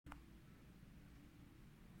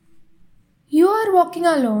are walking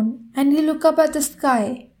alone and you look up at the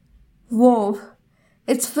sky. Whoa,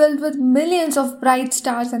 it's filled with millions of bright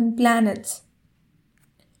stars and planets.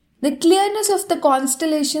 The clearness of the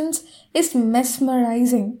constellations is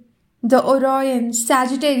mesmerizing. The Orion,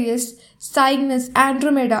 Sagittarius, Cygnus,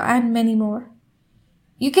 Andromeda, and many more.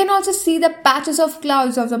 You can also see the patches of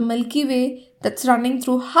clouds of the Milky Way that's running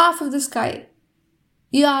through half of the sky.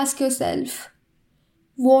 You ask yourself,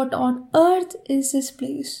 what on earth is this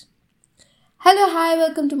place? Hello, hi,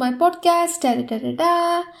 welcome to my podcast,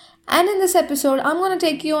 da-da-da-da-da. And in this episode, I'm going to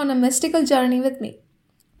take you on a mystical journey with me.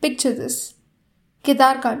 Picture this.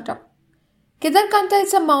 Kedarkantha. Kedarkantha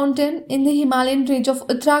is a mountain in the Himalayan range of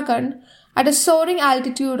Uttarakhand at a soaring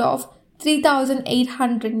altitude of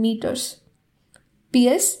 3,800 meters.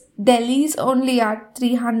 P.S. Delhi is only at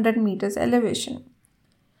 300 meters elevation.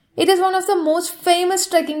 It is one of the most famous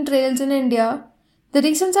trekking trails in India. The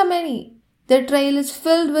reasons are many. The trail is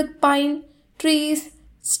filled with pine trees,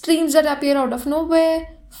 streams that appear out of nowhere,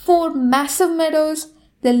 4 massive meadows,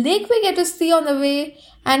 the lake we get to see on the way,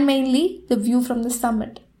 and mainly the view from the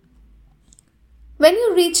summit. When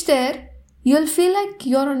you reach there, you'll feel like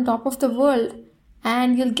you're on top of the world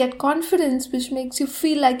and you'll get confidence which makes you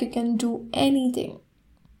feel like you can do anything.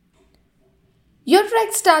 Your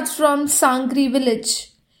trek starts from Sangri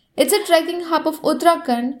village. It's a trekking hub of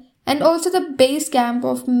Uttarakhand and also the base camp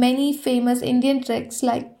of many famous Indian treks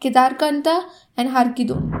like Kedarkantha and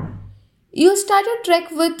Harkidon. You start your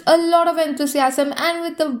trek with a lot of enthusiasm and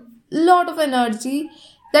with a lot of energy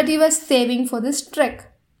that you are saving for this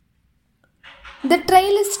trek. The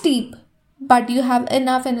trail is steep, but you have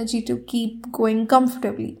enough energy to keep going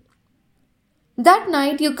comfortably. That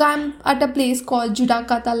night you camp at a place called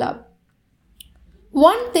Judaka Talab.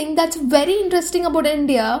 One thing that's very interesting about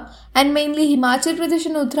India and mainly Himachal Pradesh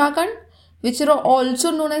and Uttarakhand, which are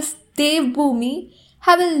also known as Dev Bhumi,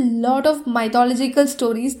 have a lot of mythological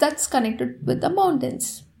stories that's connected with the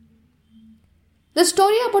mountains. The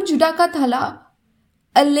story about Judaka Talab,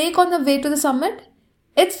 a lake on the way to the summit,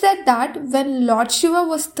 it's said that when Lord Shiva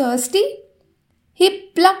was thirsty,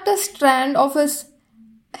 he plucked a strand of his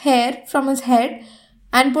hair from his head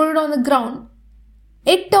and put it on the ground.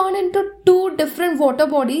 It turned into 2 different water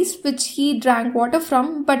bodies which he drank water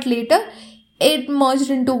from, but later it merged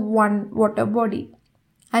into one water body.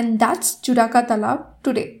 And that's Judaka Talab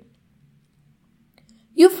today.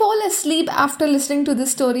 You fall asleep after listening to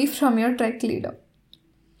this story from your trek leader.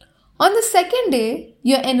 On the second day,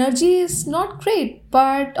 your energy is not great,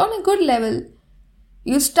 but on a good level.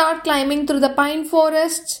 You start climbing through the pine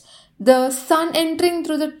forests. The sun entering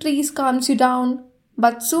through the trees calms you down.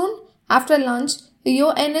 But soon, after lunch,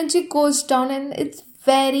 your energy goes down and it's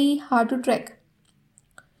very hard to trek.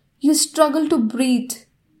 You struggle to breathe.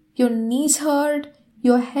 Your knees hurt,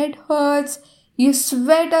 your head hurts, you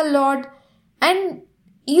sweat a lot, and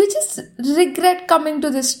you just regret coming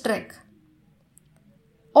to this trek.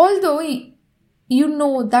 Although you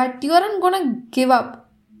know that you aren't gonna give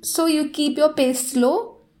up, so you keep your pace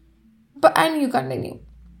slow, and you continue.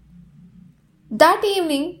 That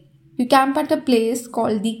evening, you camp at a place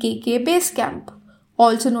called the KK Base Camp,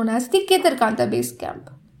 also known as the Kedarkantha Base Camp.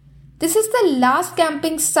 This is the last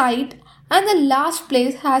camping site and the last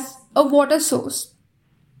place has a water source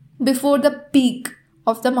before the peak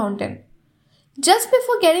of the mountain. Just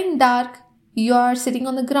before getting dark, you are sitting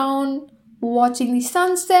on the ground, watching the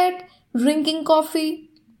sunset, drinking coffee.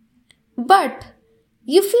 But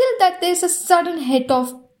you feel that there's a sudden hit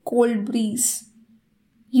of cold breeze.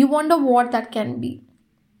 You wonder what that can be.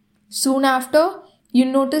 Soon after, you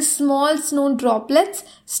notice small snow droplets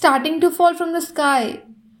starting to fall from the sky.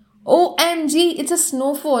 OMG, it's a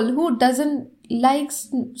snowfall. Who doesn't like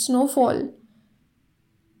snowfall?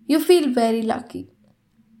 You feel very lucky.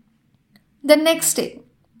 The next day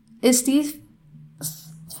is the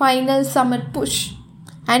final summit push.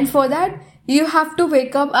 And for that, you have to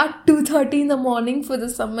wake up at 2:30 in the morning for the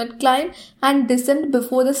summit climb and descend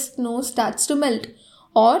before the snow starts to melt.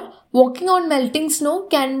 Or walking on melting snow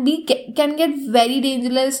can get very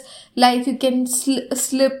dangerous, like you can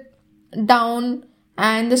slip down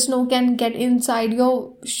and the snow can get inside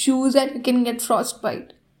your shoes and you can get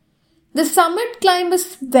frostbite. The summit climb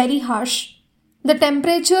is very harsh. The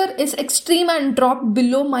temperature is extreme and drop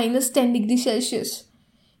below -10 degrees Celsius.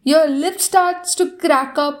 Your lip starts to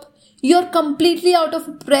crack up. You're completely out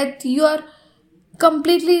of breath. You are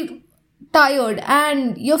completely tired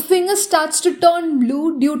and your fingers starts to turn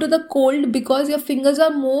blue due to the cold because your fingers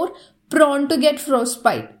are more prone to get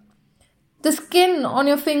frostbite. The skin on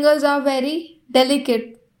your fingers are very delicate.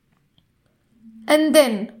 And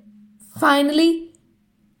then finally,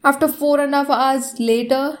 after 4.5 hours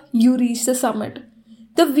later, you reach the summit.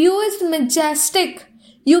 The view is majestic.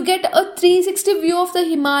 You get a 360 view of the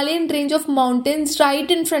Himalayan range of mountains right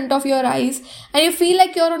in front of your eyes, and you feel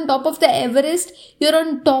like you're on top of the Everest, you're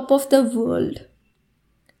on top of the world.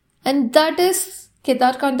 And that is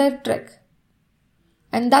Kedarkantha trek.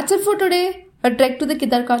 And that's it for today, a trek to the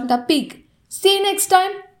Kedarkantha peak. See you next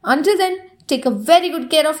time. Until then, take a very good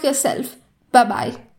care of yourself. Bye bye.